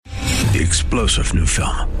The explosive new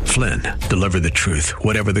film, Flynn, deliver the truth,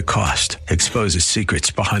 whatever the cost, exposes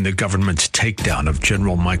secrets behind the government's takedown of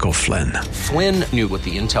General Michael Flynn. Flynn knew what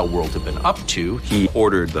the intel world had been up to. He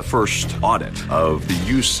ordered the first audit of the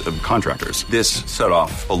use of contractors. This set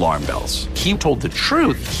off alarm bells. He told the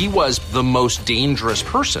truth. He was the most dangerous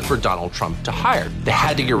person for Donald Trump to hire. They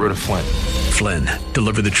had to get rid of Flynn. Flynn,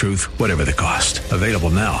 deliver the truth, whatever the cost. Available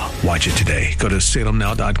now. Watch it today. Go to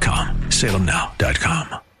salemnow.com.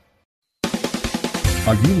 salemnow.com.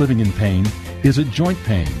 Are you living in pain? Is it joint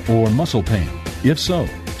pain or muscle pain? If so,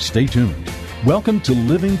 stay tuned. Welcome to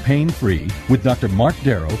Living Pain Free with Dr. Mark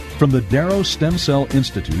Darrow from the Darrow Stem Cell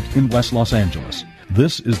Institute in West Los Angeles.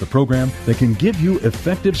 This is the program that can give you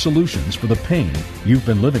effective solutions for the pain you've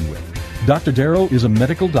been living with. Dr. Darrow is a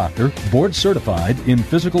medical doctor, board certified in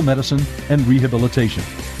physical medicine and rehabilitation.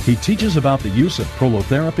 He teaches about the use of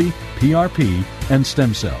prolotherapy, PRP, and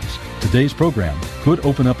stem cells. Today's program could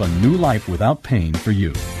open up a new life without pain for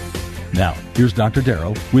you. Now, here's Dr.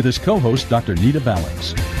 Darrow with his co-host, Dr. Nita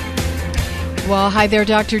Valens. Well, hi there,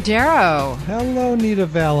 Dr. Darrow. Hello, Nita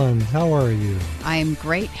Valens. How are you? I am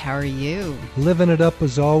great. How are you? Living it up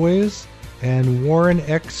as always. And Warren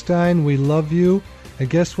Eckstein, we love you. And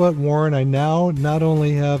guess what, Warren? I now not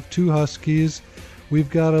only have 2 huskies, we've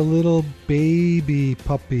got a little baby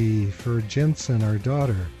puppy for Jensen, our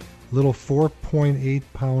daughter. Little 4.8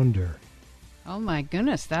 pounder. Oh my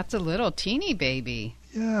goodness, that's a little teeny baby.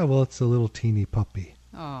 Yeah, well, it's a little teeny puppy.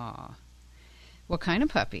 Aw. What kind of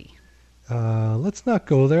puppy? Let's not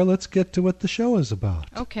go there. Let's get to what the show is about.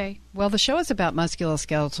 Okay. Well, the show is about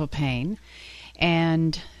musculoskeletal pain,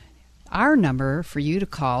 and our number for you to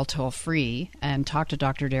call toll-free and talk to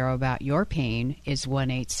Dr. Darrow about your pain is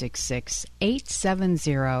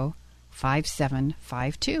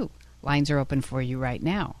 1-866-870-5752. Lines are open for you right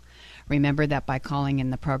now. Remember that by calling in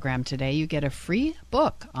the program today, you get a free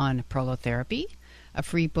book on prolotherapy, a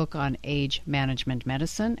free book on age management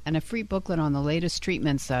medicine, and a free booklet on the latest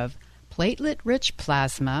treatments of platelet-rich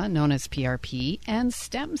plasma, known as PRP, and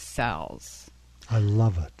stem cells. I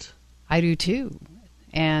love it. I do too.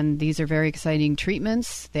 And these are very exciting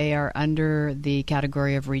treatments. They are under the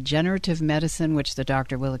category of regenerative medicine, which the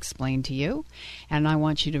doctor will explain to you. And I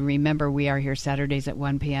want you to remember we are here Saturdays at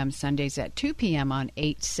 1 p.m., Sundays at 2 p.m. on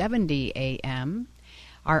 870 a.m.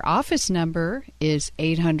 Our office number is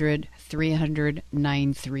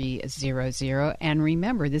 800-300-9300. And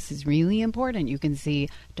remember, this is really important. You can see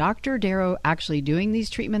Dr. Darrow actually doing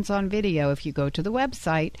these treatments on video if you go to the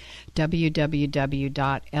website,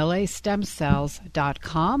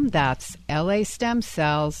 www.lastemcells.com. That's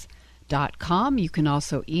lastemcells.com. You can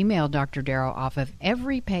also email Dr. Darrow off of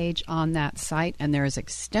every page on that site, and there is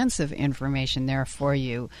extensive information there for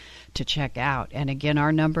you to check out. And again,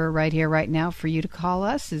 our number right here, right now, for you to call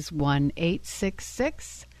us is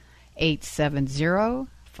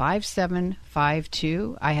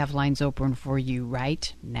 1-866-870-5752. I have lines open for you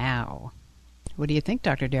right now. What do you think,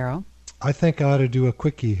 Dr. Darrow? I think I ought to do a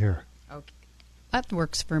quickie here. Okay. That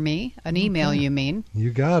works for me. An email, you mean?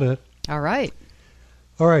 You got it. All right.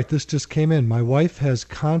 All right, this just came in. My wife has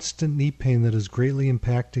constant knee pain that is greatly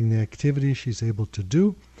impacting the activity she's able to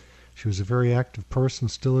do. She was a very active person,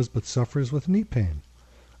 still is, but suffers with knee pain.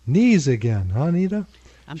 Knees again, huh, Nita?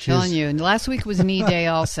 I'm telling you. And last week was knee day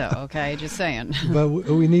also, okay? Just saying. But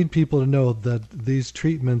we need people to know that these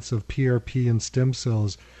treatments of PRP and stem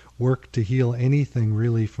cells work to heal anything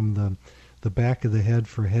really from the back of the head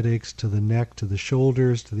for headaches to the neck, to the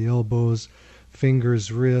shoulders, to the elbows,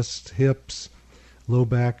 fingers, wrists, hips, low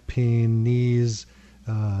back pain, knees,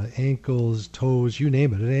 ankles, toes, you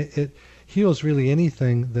name it. It heals really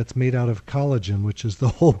anything that's made out of collagen, which is the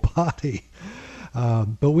whole body.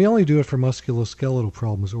 But we only do it for musculoskeletal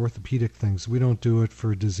problems, orthopedic things. We don't do it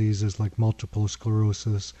for diseases like multiple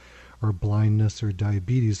sclerosis or blindness or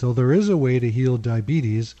diabetes, though there is a way to heal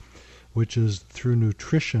diabetes, which is through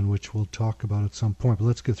nutrition, which we'll talk about at some point. But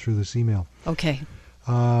let's get through this email. Okay.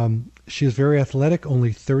 She is very athletic,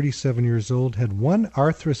 only 37 years old, had one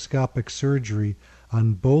arthroscopic surgery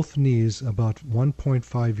on both knees about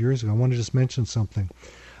 1.5 years ago. I want to just mention something.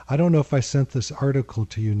 I don't know if I sent this article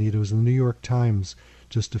to you, Nita. It was in the New York Times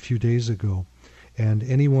just a few days ago. And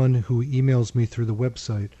anyone who emails me through the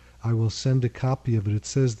website, I will send a copy of it. It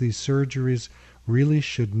says these surgeries really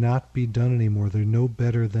should not be done anymore. They're no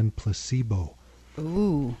better than placebo.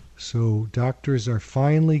 Ooh. So doctors are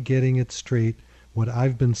finally getting it straight. What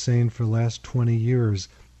I've been saying for the last 20 years,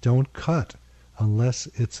 don't cut unless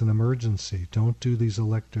it's an emergency. Don't do these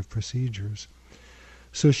elective procedures.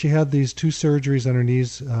 So she had these 2 surgeries on her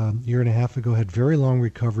knees a year and a half ago, had very long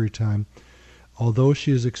recovery time. Although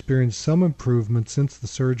she has experienced some improvement since the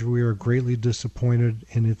surgery, we are greatly disappointed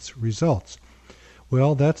in its results.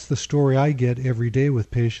 Well, that's the story I get every day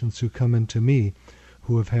with patients who come into me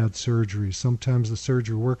who have had surgery. Sometimes the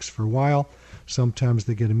surgery works for a while, sometimes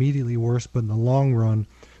they get immediately worse, but in the long run,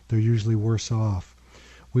 they're usually worse off.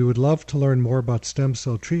 We would love to learn more about stem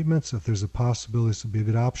cell treatments. If there's a possibility this would be a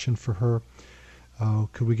good option for her.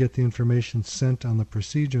 Could we get the information sent on the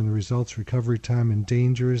procedure and the results, recovery time, and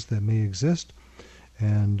dangers that may exist,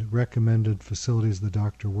 and recommended facilities the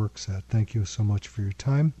doctor works at? Thank you so much for your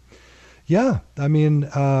time. Yeah, I mean,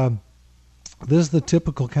 this is the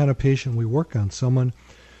typical kind of patient we work on, someone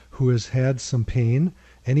who has had some pain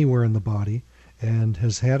anywhere in the body and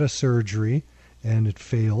has had a surgery and it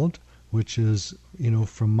failed, which is,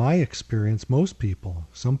 from my experience, most people.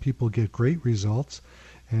 Some people get great results,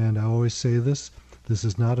 and I always say this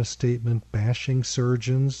is not a statement bashing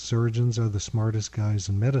surgeons. Surgeons are the smartest guys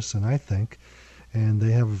in medicine, I think, and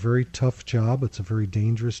they have a very tough job. It's a very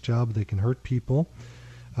dangerous job. They can hurt people,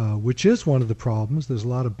 which is one of the problems. There's a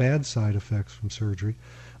lot of bad side effects from surgery.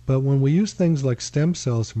 But when we use things like stem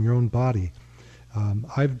cells from your own body,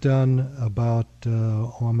 I've done about,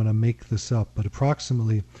 I'm going to make this up, but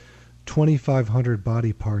approximately 2,500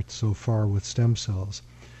 body parts so far with stem cells.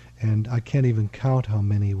 And I can't even count how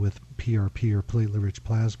many with PRP or platelet-rich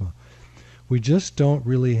plasma. We just don't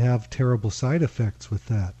really have terrible side effects with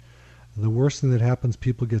that. The worst thing that happens,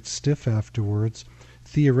 people get stiff afterwards.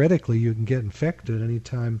 Theoretically, you can get infected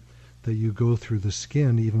anytime that you go through the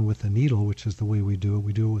skin, even with a needle, which is the way we do it.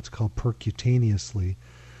 We do what's called percutaneously,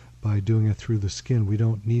 by doing it through the skin. We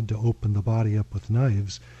don't need to open the body up with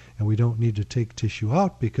knives, and we don't need to take tissue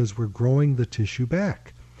out because we're growing the tissue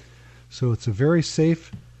back. So it's a very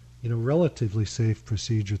safe, relatively safe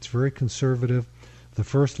procedure. It's very conservative. The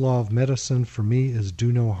first law of medicine for me is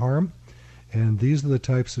do no harm, and these are the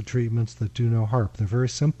types of treatments that do no harm. They're very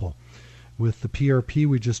simple. With the PRP,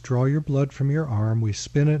 we just draw your blood from your arm, we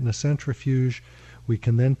spin it in a centrifuge, we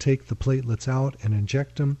can then take the platelets out and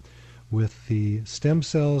inject them. With the stem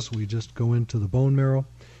cells, we just go into the bone marrow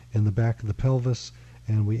in the back of the pelvis,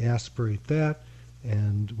 and we aspirate that,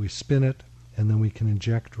 and we spin it, and then we can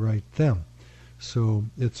inject right them. So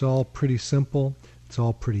it's all pretty simple. It's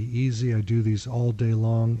all pretty easy. I do these all day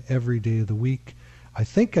long, every day of the week. I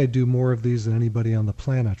think I do more of these than anybody on the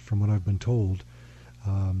planet, from what I've been told.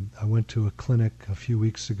 I went to a clinic a few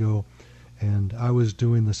weeks ago, and I was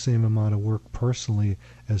doing the same amount of work personally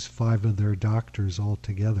as 5 of their doctors all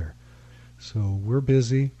together. So we're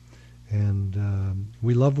busy, and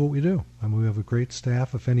we love what we do. I mean, we have a great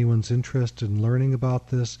staff. If anyone's interested in learning about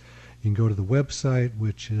this, you can go to the website,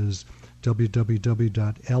 which is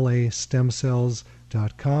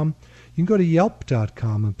www.lastemcells.com. You can go to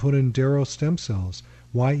yelp.com and put in Darrow Stem Cells,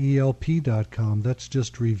 YELP.com. That's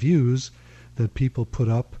just reviews that people put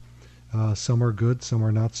up. Some are good, some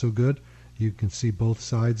are not so good. You can see both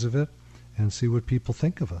sides of it and see what people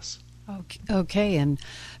think of us. Okay, and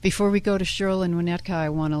before we go to Cheryl and Winnetka, I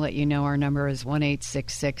want to let you know our number is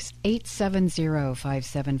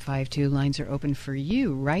 1-866-870-5752. Lines are open for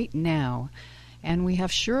you right now. And we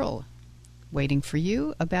have Cheryl waiting for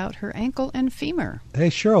you about her ankle and femur. Hey,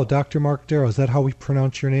 Cheryl, Dr. Mark Darrow, is that how we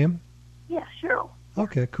pronounce your name? Yeah, Cheryl.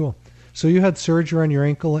 Okay, cool. So you had surgery on your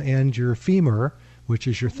ankle and your femur, which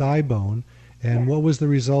is your thigh bone, and what was the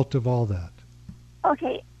result of all that?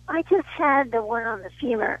 Okay, I just had the one on the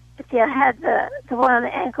femur. I had the one on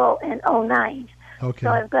the ankle in 2009. Okay. So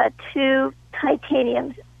I've got 2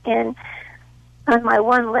 titaniums on my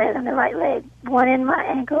one leg, on the right leg, one in my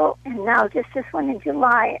ankle, and now just this one in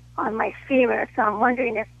July on my femur. So I'm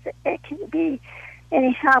wondering if it can be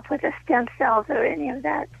any help with the stem cells or any of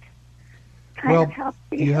that kind of help.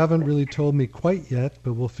 You haven't really told me quite yet,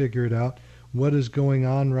 but we'll figure it out. What is going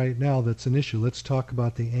on right now that's an issue? Let's talk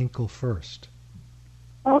about the ankle first.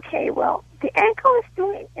 Okay, well, the ankle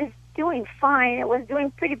is doing fine. It was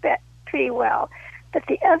doing pretty well, but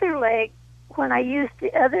the other leg, when I used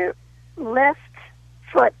the other left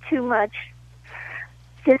foot too much,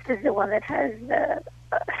 this is the one that has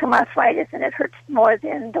some arthritis, and it hurts more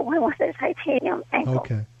than the one with the titanium ankle.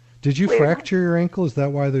 Okay. Did you fracture your ankle? Is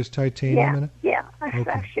that why there's titanium in it? Yeah, I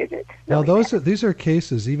fractured it. Now, these are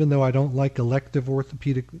cases, even though I don't like elective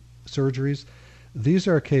orthopedic surgeries, these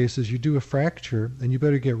are cases you do a fracture, and you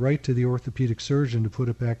better get right to the orthopedic surgeon to put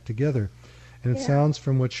it back together. And it sounds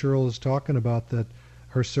from what Cheryl is talking about that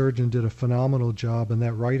her surgeon did a phenomenal job, and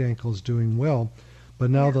that right ankle is doing well.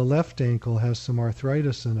 But now the left ankle has some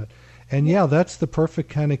arthritis in it. And that's the perfect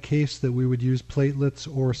kind of case that we would use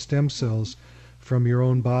platelets or stem cells from your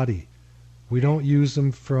own body. We don't use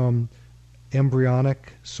them from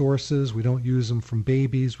embryonic sources. We don't use them from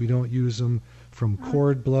babies. We don't use them from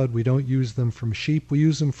cord blood. We don't use them from sheep. We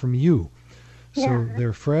use them from you. So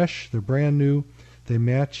they're fresh. They're brand new. They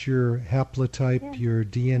match your haplotype, your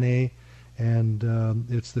DNA, and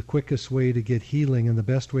it's the quickest way to get healing and the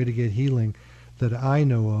best way to get healing that I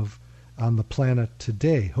know of on the planet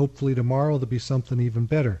today. Hopefully tomorrow there'll be something even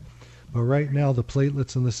better. But right now the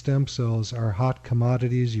platelets and the stem cells are hot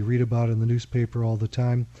commodities. You read about it in the newspaper all the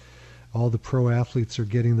time. All the pro athletes are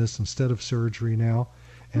getting this instead of surgery now.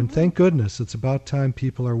 And thank goodness, it's about time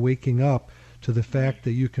people are waking up to the fact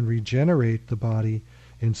that you can regenerate the body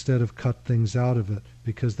instead of cut things out of it,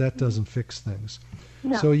 because that doesn't fix things.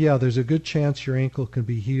 No. So yeah, there's a good chance your ankle can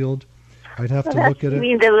be healed. I'd have to look at it. You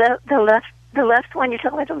mean the left one? You're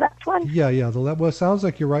talking about the left one? Yeah, the left. Well, it sounds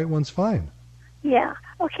like your right one's fine. Yeah.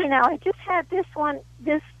 Okay. Now I just had this one,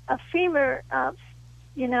 a femur,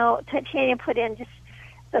 titanium put in, just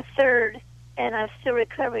the third, and I'm still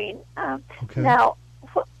recovering. Okay. Now,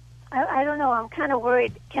 I don't know. I'm kind of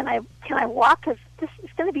worried. Can I walk? Because this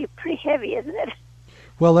is going to be pretty heavy, isn't it?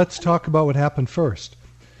 Well, let's talk about what happened first.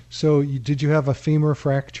 So, did you have a femur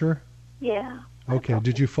fracture? Yeah. Okay.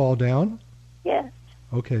 Did you fall down? Yes.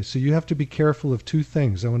 Okay. So you have to be careful of two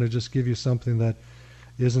things. I want to just give you something that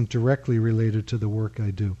isn't directly related to the work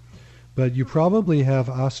I do. But you probably have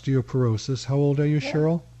osteoporosis. How old are you,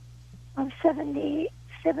 Cheryl? I'm 72.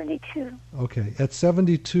 Okay. At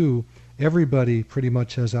 72, everybody pretty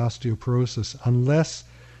much has osteoporosis unless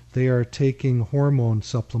they are taking hormone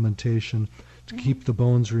supplementation to keep the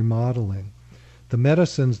bones remodeling. The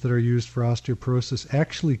medicines that are used for osteoporosis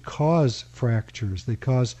actually cause fractures. They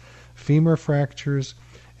cause femur fractures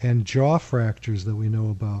and jaw fractures that we know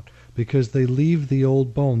about because they leave the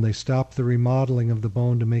old bone. They stop the remodeling of the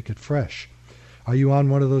bone to make it fresh. Are you on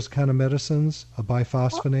one of those kind of medicines, a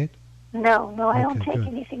biphosphonate? No, I don't take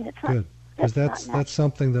anything that's not. Good, because that's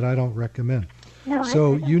something that I don't recommend. No,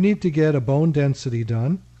 so you need to get a bone density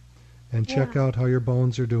done and check out how your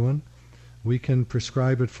bones are doing. We can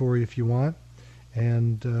prescribe it for you if you want.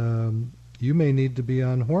 And you may need to be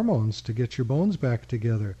on hormones to get your bones back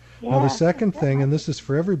together. Now, the second thing, and this is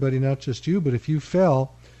for everybody, not just you, but if you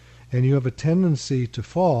fell and you have a tendency to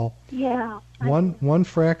fall, one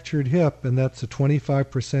fractured hip, and that's a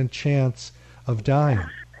 25% chance of dying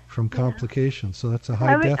from complications. So that's a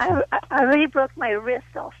high death rate. I already broke my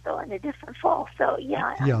wrist also in a different fall. So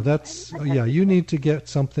you need to get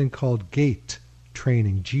something called GAIT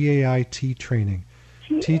training, GAIT training.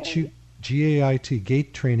 Teach you GAIT,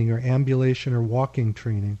 gait training, or ambulation or walking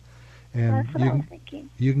training. And that's what I was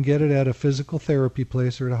thinking. You can get it at a physical therapy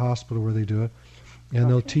place or at a hospital where they do it. And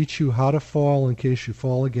they'll teach you how to fall in case you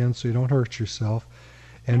fall again so you don't hurt yourself.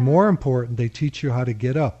 And more important, they teach you how to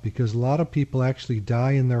get up, because a lot of people actually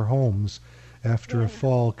die in their homes after a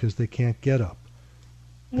fall because they can't get up.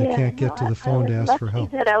 They can't get to the phone to ask for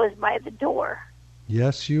help. That I was by the door.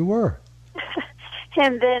 Yes, you were.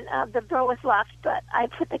 And then the door was locked, but I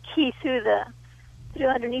put the key through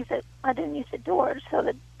underneath the door so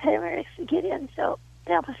the paramedics could get in. So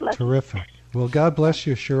that was lucky. Terrific. Well, God bless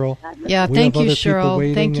you, Cheryl. Yeah, thank you,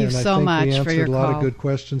 Cheryl. Thank you so much for your call. We answered a lot of good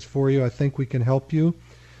questions for you. I think we can help you,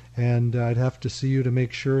 and I'd have to see you to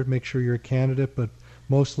make sure you're a candidate, but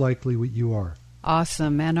most likely you are.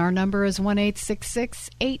 Awesome. And our number is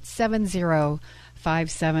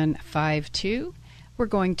 1-866-870-5752. We're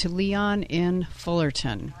going to Leon in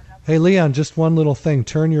Fullerton. Hey, Leon, just one little thing.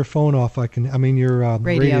 Turn your phone off. Your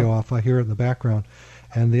radio off. I hear it in the background.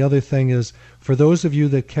 And the other thing is, for those of you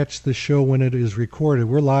that catch the show when it is recorded,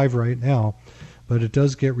 we're live right now, but it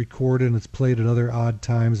does get recorded and it's played at other odd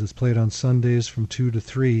times. It's played on Sundays from 2 to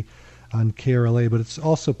 3 on KRLA, but it's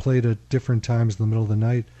also played at different times in the middle of the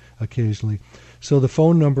night occasionally. So the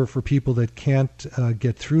phone number for people that can't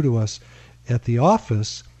get through to us at the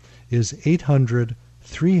office is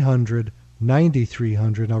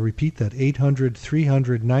 800-300-9300. I'll repeat that,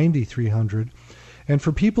 800-300-9300. And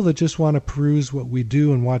for people that just want to peruse what we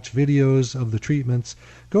do and watch videos of the treatments,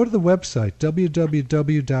 go to the website,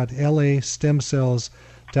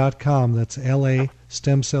 www.lastemcells.com. That's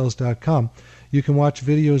lastemcells.com. You can watch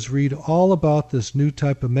videos, read all about this new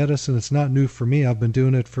type of medicine. It's not new for me. I've been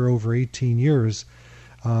doing it for over 18 years.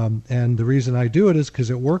 And the reason I do it is because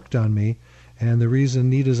it worked on me. And the reason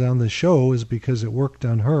Nita's on the show is because it worked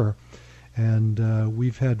on her. And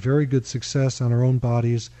we've had very good success on our own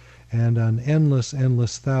bodies and on endless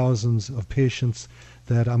thousands of patients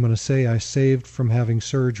that I'm going to say I saved from having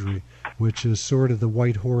surgery, which is sort of the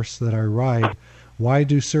white horse that I ride. Why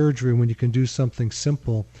do surgery when you can do something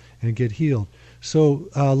simple and get healed? So,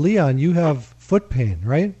 Leon, you have foot pain,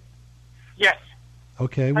 right? Yes.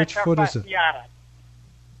 Okay, which foot is it?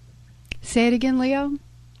 Say it again, Leon.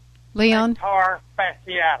 Plantar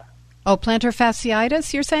fasciitis. Oh, plantar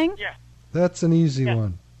fasciitis, you're saying? Yeah. That's an easy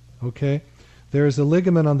one. Okay? There is a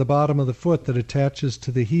ligament on the bottom of the foot that attaches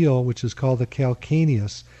to the heel, which is called the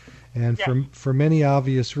calcaneus. And for many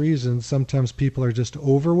obvious reasons, sometimes people are just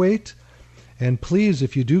overweight. And please,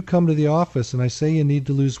 if you do come to the office and I say you need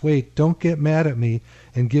to lose weight, don't get mad at me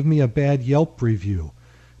and give me a bad Yelp review,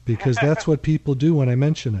 because that's what people do when I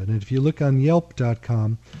mention it. And if you look on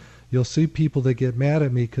Yelp.com, you'll see people that get mad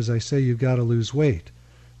at me because I say you've got to lose weight.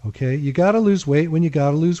 Okay? You got to lose weight when you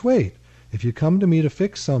got to lose weight. If you come to me to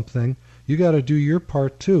fix something, you got to do your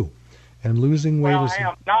part too. And losing weight is... I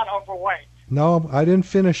am not overweight. No, I didn't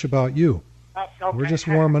finish about you. Okay. We're just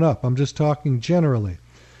warming up. I'm just talking generally.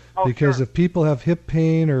 Oh, because sure. if people have hip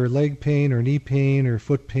pain or leg pain or knee pain or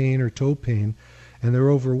foot pain or toe pain and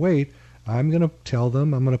they're overweight, I'm going to tell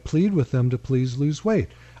them, I'm going to plead with them to please lose weight.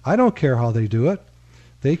 I don't care how they do it.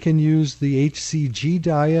 They can use the HCG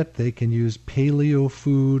diet. They can use paleo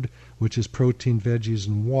food, which is protein, veggies,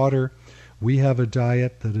 and water. We have a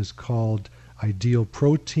diet that is called Ideal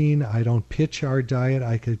Protein. I don't pitch our diet.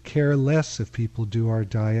 I could care less if people do our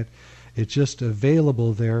diet. It's just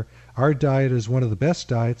available there. Our diet is one of the best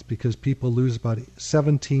diets because people lose about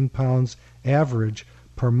 17 pounds average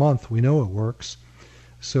per month. We know it works.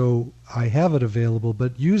 So I have it available,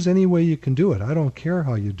 but use any way you can do it. I don't care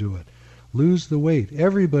how you do it. Lose the weight.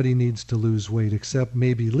 Everybody needs to lose weight except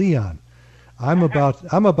maybe Leon. I'm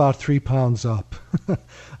about 3 pounds up.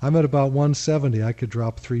 I'm at about 170. I could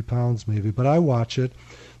drop 3 pounds maybe, but I watch it.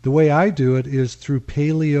 The way I do it is through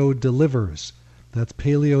Paleo Delivers. That's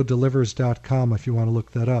paleodelivers.com if you want to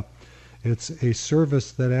look that up. It's a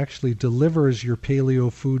service that actually delivers your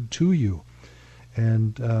paleo food to you.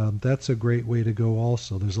 And that's a great way to go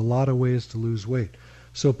also. There's a lot of ways to lose weight.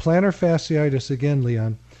 So plantar fasciitis, again,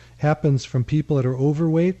 Leon, happens from people that are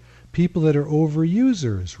overweight, people that are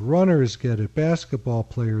overusers. Runners get it. Basketball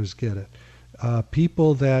players get it.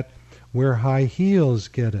 People that wear high heels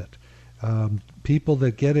get it. People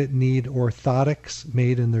that get it need orthotics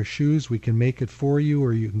made in their shoes. We can make it for you,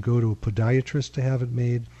 or you can go to a podiatrist to have it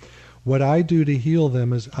made. What I do to heal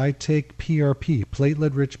them is I take PRP,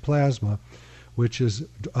 platelet-rich plasma, which is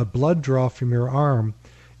a blood draw from your arm,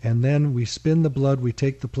 and then we spin the blood, we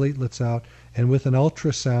take the platelets out, and with an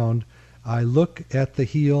ultrasound, I look at the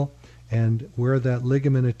heel and where that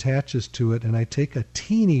ligament attaches to it, and I take a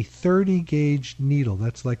teeny 30-gauge needle,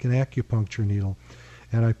 that's like an acupuncture needle,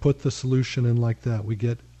 and I put the solution in like that. We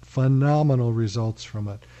get phenomenal results from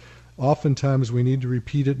it. Oftentimes we need to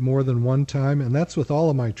repeat it more than one time, and that's with all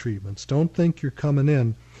of my treatments. Don't think you're coming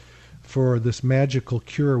in for this magical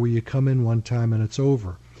cure where you come in one time and it's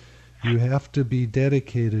over. You have to be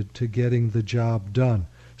dedicated to getting the job done.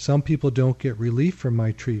 Some people don't get relief from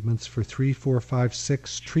my treatments for 3, 4, 5,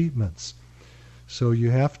 6 treatments. So you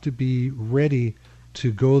have to be ready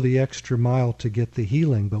to go the extra mile to get the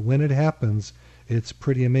healing. But when it happens, it's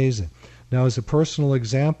pretty amazing. Now, as a personal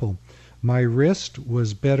example, my wrist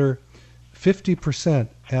was better 50%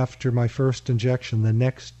 after my first injection the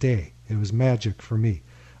next day. It was magic for me.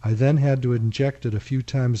 I then had to inject it a few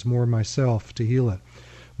times more myself to heal it.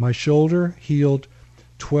 My shoulder healed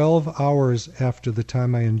 12 hours after the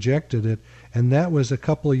time I injected it, and that was a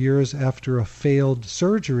couple of years after a failed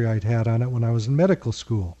surgery I'd had on it when I was in medical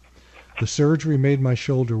school. The surgery made my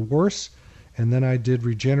shoulder worse, and then I did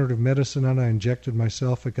regenerative medicine on it. I injected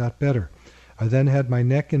myself. It got better. I then had my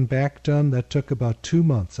neck and back done. That took about 2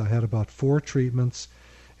 months. I had about 4 treatments,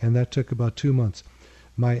 and that took about 2 months.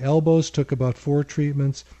 My elbows took about 4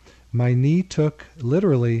 treatments. My knee took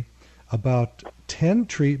literally about 10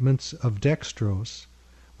 treatments of dextrose,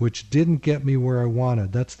 which didn't get me where I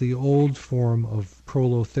wanted. That's the old form of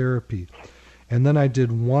prolotherapy. And then I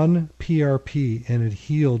did 1 PRP, and it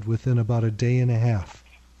healed within about a day and a half.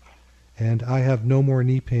 And I have no more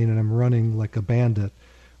knee pain, and I'm running like a bandit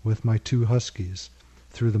with my 2 huskies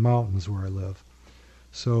through the mountains where I live.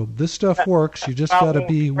 So this stuff works. You just got to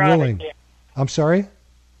be willing. Again. I'm sorry?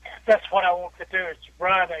 That's what I want to do, is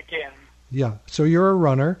run again. Yeah, so you're a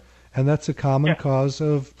runner, and that's a common cause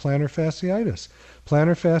of plantar fasciitis.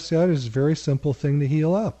 Plantar fasciitis is a very simple thing to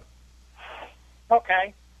heal up.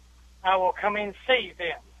 Okay. I will come in and see you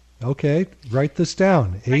then. Okay, write this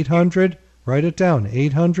down. 800, write it down.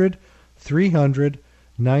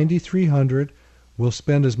 800-300-9300. We'll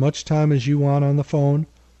spend as much time as you want on the phone,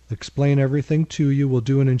 explain everything to you. We'll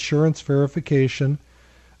do an insurance verification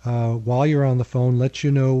while you're on the phone, let you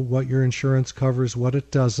know what your insurance covers, what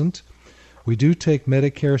it doesn't. We do take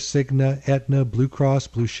Medicare, Cigna, Aetna, Blue Cross,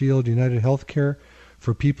 Blue Shield, United Healthcare.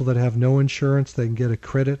 For people that have no insurance, they can get a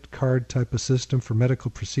credit card type of system for medical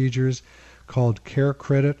procedures called Care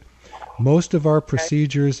Credit. Most of our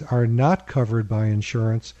procedures are not covered by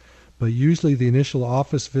insurance, but usually the initial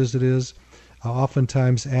office visit is.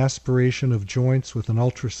 Oftentimes aspiration of joints with an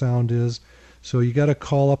ultrasound is. So you got to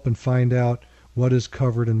call up and find out what is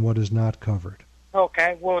covered and what is not covered.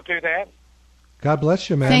 Okay, we'll do that. God bless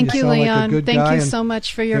you, man. Thank you, sound Leon. like a good Thank guy, you and so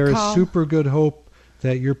much for your there call. is super good hope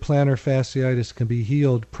that your plantar fasciitis can be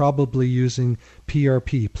healed, probably using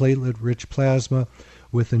PRP, platelet-rich plasma,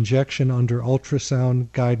 with injection under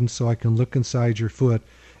ultrasound guidance, so I can look inside your foot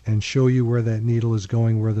and show you where that needle is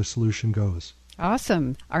going, where the solution goes.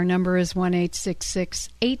 Awesome. Our number is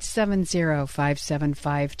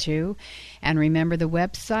 1-866-870-5752. And remember the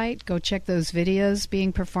website. Go check those videos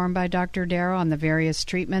being performed by Dr. Darrow on the various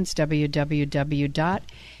treatments,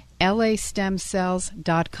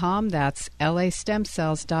 www.lastemcells.com. That's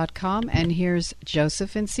lastemcells.com. And here's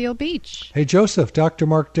Joseph in Seal Beach. Hey, Joseph, Dr.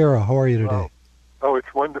 Mark Darrow, how are you today? Oh,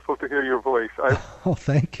 it's wonderful to hear your voice. Oh,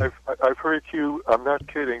 thank you. I've heard you, I'm not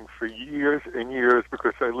kidding, for years and years,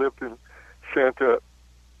 because I lived in Santa,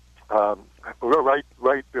 right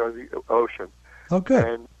by the ocean. Oh, good.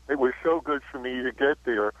 And it was so good for me to get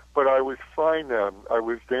there, but I was fine then. I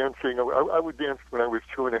was dancing. I would dance when I was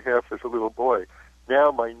 2.5 as a little boy.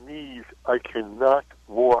 Now my knees, I cannot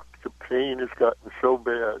walk. The pain has gotten so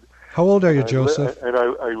bad. How old are you, Joseph?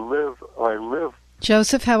 I live.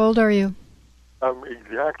 Joseph, how old are you? I'm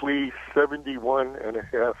exactly 71 and a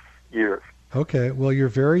half years. Okay, well, you're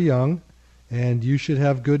very young, and you should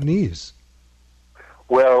have good knees.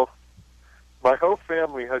 Well, my whole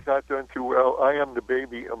family has not done too well. I am the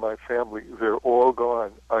baby of my family. They're all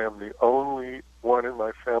gone. I am the only one in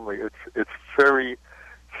my family. It's very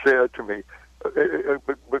sad to me,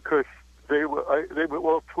 because they were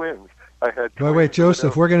all twins. I had twins. Wait,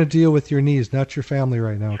 Joseph, we're going to deal with your knees, not your family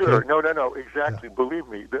right now, okay? Sure. No, exactly. Yeah. Believe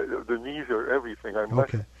me, the knees are everything.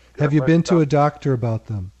 Okay. Have you been to a doctor about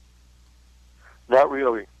them? Not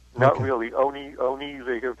really. Not really. Only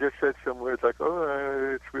they have just said some words like,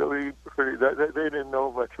 "Oh, it's really pretty." They didn't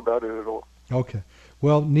know much about it at all. Okay.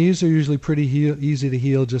 Well, knees are usually pretty easy to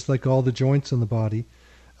heal, just like all the joints in the body.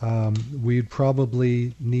 We'd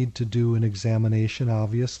probably need to do an examination,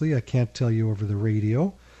 obviously. I can't tell you over the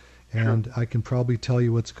radio, and I can probably tell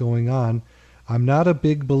you what's going on. I'm not a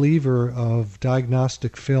big believer of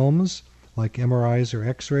diagnostic films like MRIs or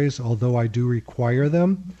X-rays, although I do require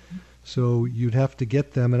them. So you'd have to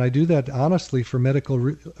get them, and I do that honestly for medical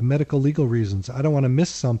legal reasons. I don't want to miss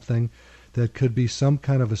something that could be some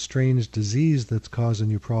kind of a strange disease that's causing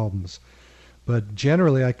you problems. But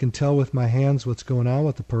generally, I can tell with my hands what's going on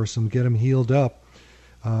with the person, get them healed up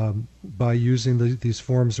by using these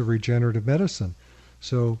forms of regenerative medicine.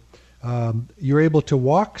 So you're able to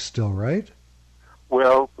walk still, right?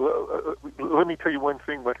 Well, let me tell you one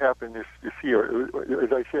thing. What happened this year,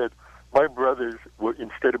 as I said, my brothers were,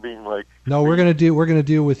 instead of being like... No, we're going to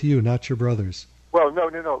deal with you, not your brothers. Well, no,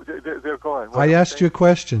 they're gone. I asked you a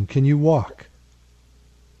question. Can you walk?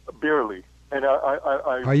 Barely. And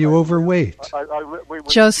are you overweight? Wait,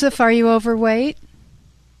 Joseph, are you overweight?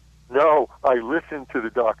 No, I listened to the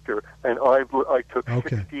doctor, and I took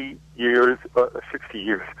 60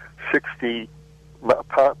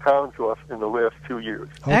 pounds off in the last 2 years.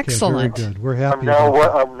 Okay, excellent. Very good. We're happy. I'm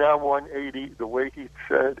now 180, the way he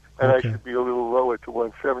said, and I should be a little lower to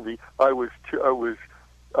 170. I was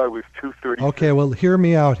 230. Okay, well, hear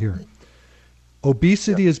me out here.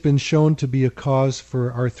 Obesity has been shown to be a cause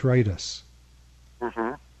for arthritis.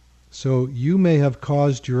 Mm-hmm. So you may have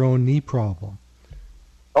caused your own knee problem.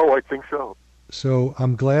 Oh, I think so. So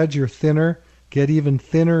I'm glad you're thinner. Get even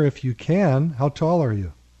thinner if you can. How tall are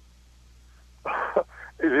you?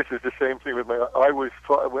 This is the same thing with my...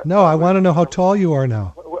 No, I want to know how tall you are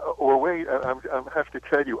now. Well, wait, I have to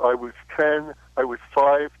tell you, I was 5'10",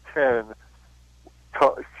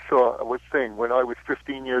 when I was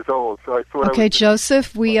 15 years old. So I thought. Okay,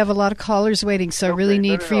 Joseph, we have a lot of callers waiting, so I really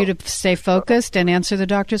need for you to stay focused and answer the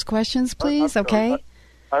doctor's questions, please. Okay.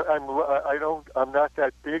 I'm not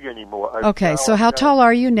that big anymore. Okay, so how tall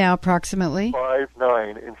are you now, approximately?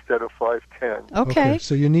 5'9" instead of 5'10". Okay.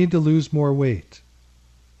 So you need to lose more weight.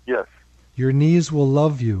 Yes. Your knees will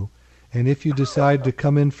love you, and if you decide to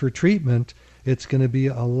come in for treatment, it's going to be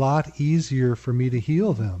a lot easier for me to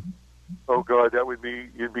heal them. Oh God, you'd be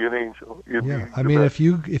an angel. I mean, if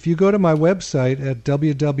you go to my website at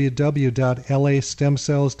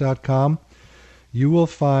www.lastemcells.com, you will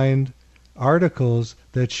find articles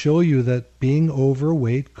that show you that being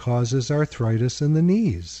overweight causes arthritis in the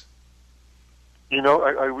knees. You know,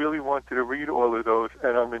 I really wanted to read all of those,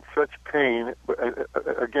 and I'm in such pain.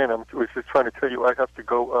 Again, I was just trying to tell you, I have to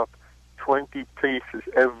go up 20 paces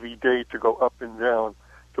every day to go up and down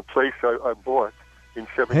the place I bought. in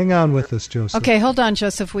 17... Hang on with us, Joseph. Okay, hold on,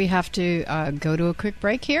 Joseph. We have to go to a quick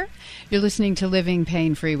break here. You're listening to Living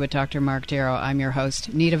Pain-Free with Dr. Mark Darrow. I'm your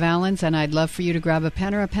host, Nita Valens, and I'd love for you to grab a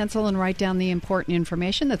pen or a pencil and write down the important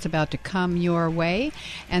information that's about to come your way.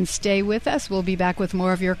 And stay with us. We'll be back with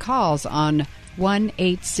more of your calls on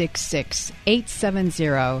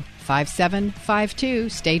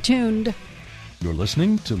 1-866-870-5752. Stay tuned. You're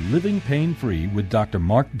listening to Living Pain-Free with Dr.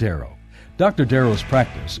 Mark Darrow. Dr. Darrow's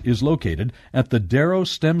practice is located at the Darrow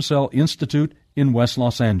Stem Cell Institute in West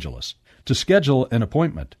Los Angeles. To schedule an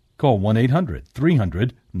appointment, call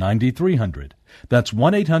 1-800-300-9300. That's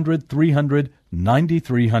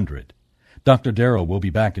 1-800-300-9300. Dr. Darrow will be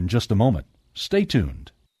back in just a moment. Stay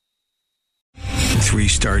tuned.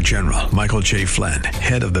 3-star General Michael J. Flynn,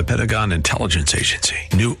 head of the Pentagon Intelligence Agency,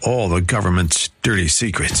 knew all the government's dirty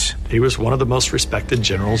secrets. He was one of the most respected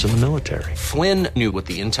generals in the military. Flynn knew what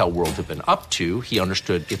the intel world had been up to. He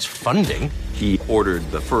understood its funding. He ordered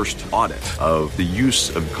the first audit of the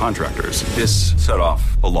use of contractors. This set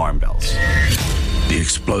off alarm bells. The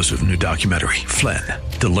explosive new documentary, Flynn,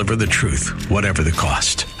 Deliver the Truth, Whatever the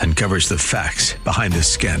Cost, uncovers the facts behind this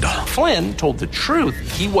scandal. Flynn told the truth.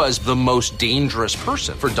 He was the most dangerous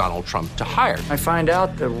person for Donald Trump to hire. I find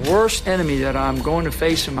out the worst enemy that I'm going to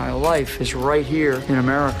face in my life is right here in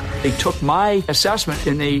America. They took my assessment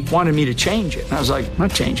and they wanted me to change it. And I was like, I'm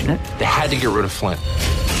not changing it. They had to get rid of Flynn.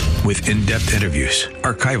 With in-depth interviews,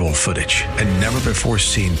 archival footage, and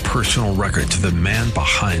never-before-seen personal records of the man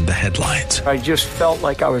behind the headlines. I just felt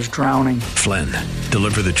like I was drowning. Flynn,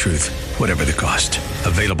 Deliver the Truth, Whatever the Cost.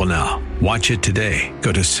 Available now. Watch it today.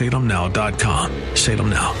 Go to salemnow.com.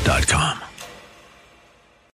 salemnow.com.